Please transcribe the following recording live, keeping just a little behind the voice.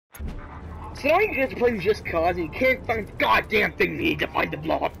So now you guys are playing Just Cause and you can't find the goddamn thing you need to find the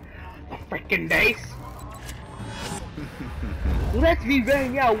blow up the freaking base? Let's be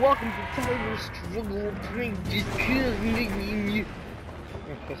right now. Welcome to Tiger Struggle Playing Just Cause.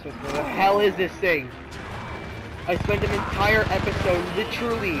 What the hell is this thing? I spent an entire episode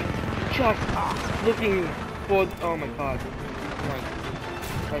literally just looking for. Oh my god.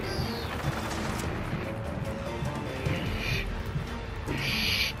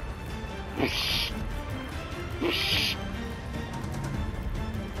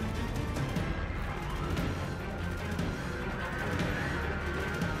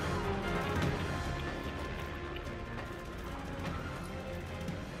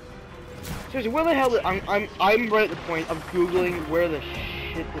 Seriously, where the hell is, I'm right at the point of googling where the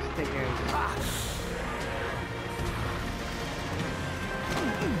shit this thing is.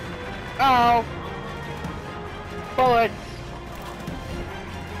 Ow! Bullets!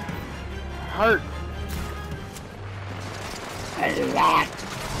 Hurt! A lot!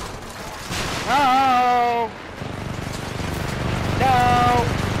 No! No!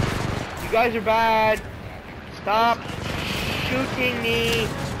 You guys are bad! Stop shooting me!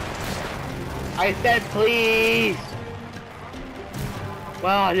 I said please!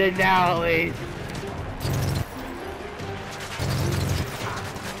 Well, I did now at least.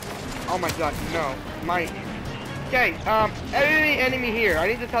 Oh my god, no. Okay, enemy here. I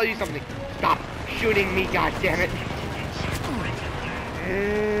need to tell you something. Stop shooting me, goddammit.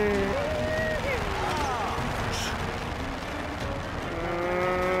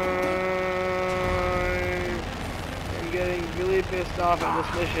 I'm getting really pissed off at this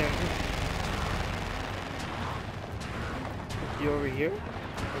mission. You over here?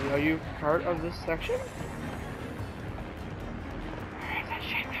 Are you part of this section?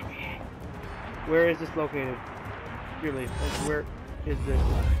 Where is this located? Really, like, where is this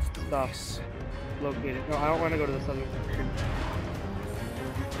stuff located? No, I don't want to go to the southern section.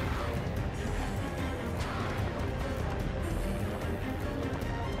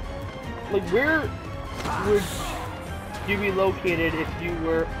 Like, where would you be located if you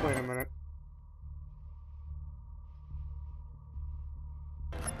were... Wait a minute.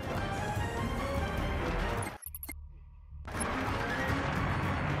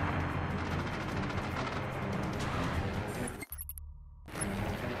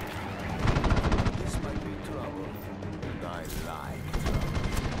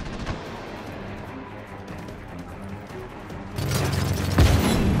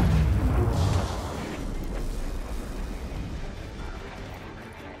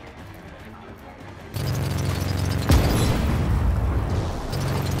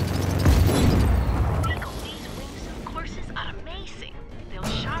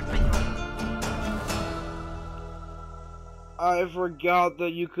 I forgot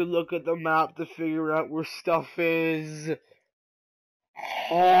that you could look at the map to figure out where stuff is.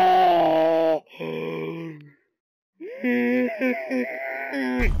 Oh.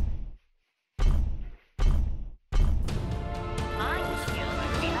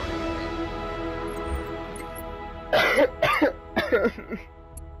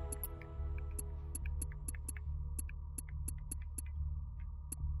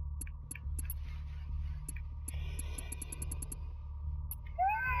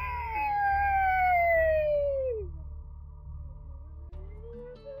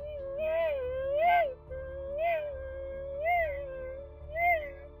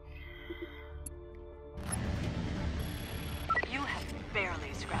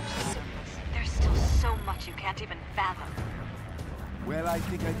 You can't even fathom. Well, I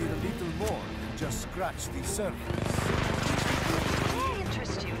think I did a little more than just scratch the surface. May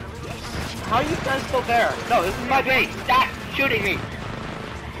interest you. How are you guys still there? No, this is my base. Stop shooting me.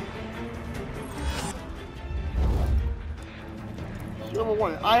 Level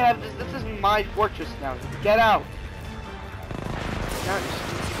 1. I have this. This is my fortress now. Get out.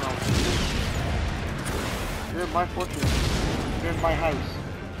 You're in my fortress. You're in my house.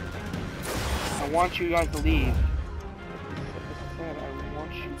 I want you guys to leave. I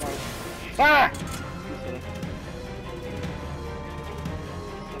want you guys. Ah!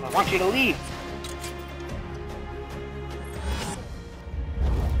 I want you to leave.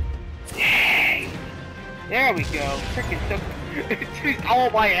 Yay! There we go. Freaking took all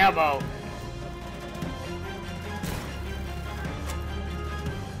my ammo.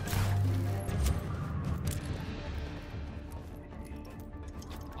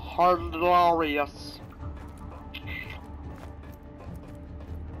 Hilarious.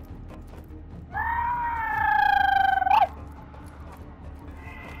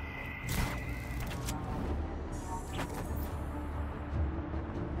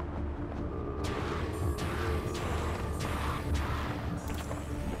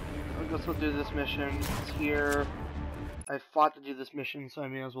 guess we'll do this mission. It's here. I fought to do this mission, so I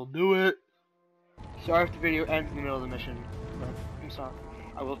may as well do it. Sorry if the video ends in the middle of the mission, but I'm sorry.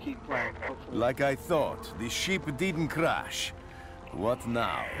 I will keep playing, hopefully. Like I thought, the ship didn't crash. What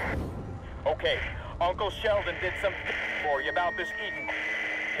now? Okay, Uncle Sheldon did some for you about this Eden,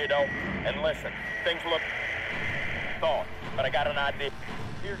 kiddo. And listen, things look thought, but I got an idea.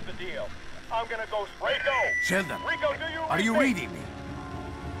 Here's the deal. I'm gonna go Rico! Sheldon, Rico, do you are you reading me?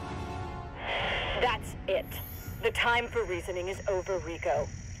 That's it. The time for reasoning is over, Rico.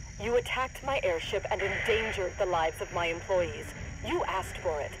 You attacked my airship and endangered the lives of my employees. You asked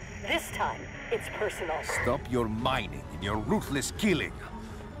for it. This time, it's personal. Stop your mining and your ruthless killing,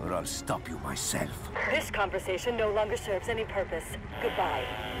 or I'll stop you myself. This conversation no longer serves any purpose. Goodbye.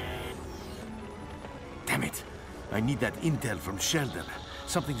 Damn it. I need that intel from Sheldon.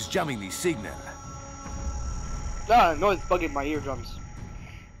 Something's jamming the signal. Ah, noise bugging my eardrums.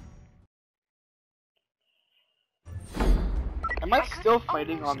 Am I still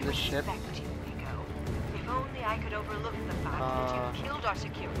fighting on this ship? If only I could overlook the fact that you killed our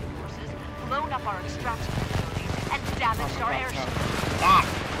security forces, blown up our extraction facilities, and damaged our airship. Ah!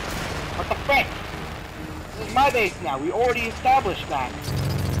 What the frick? This is my base now. We already established that.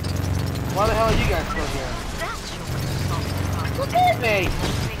 Why the hell are you guys still here? That's your responsibility. Look at me!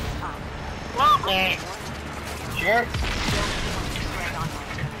 Things up. Look me! Jerk!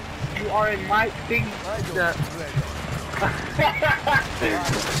 You are in my big... Oh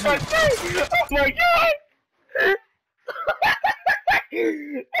my god!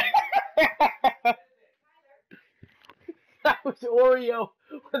 That was Oreo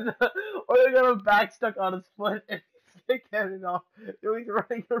with the Oreo got a back stuck on his foot and he's getting it off. So he's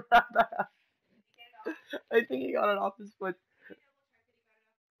running around the house. I think he got it off his foot.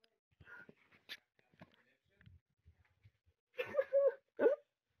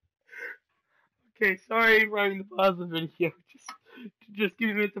 Okay, sorry for having to pause the video. Just give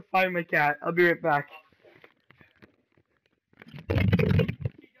me a minute to find my cat. I'll be right back.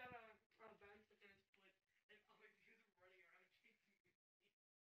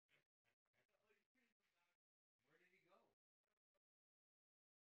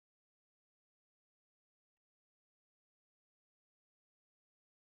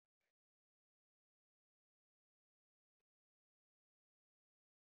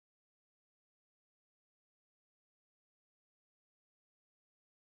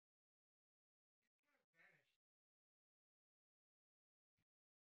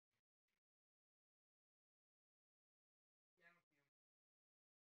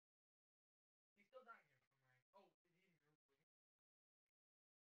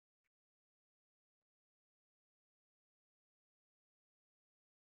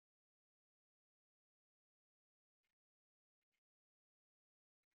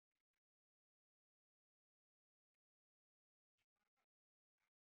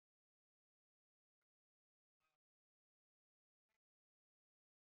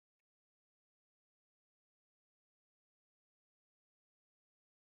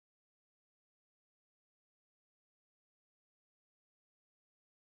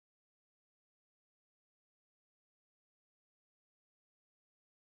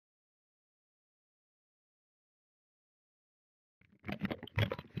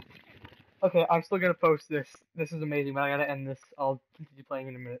 Okay, I'm still gonna post this. This is amazing, but I gotta end this. I'll continue playing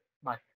in a minute. Bye.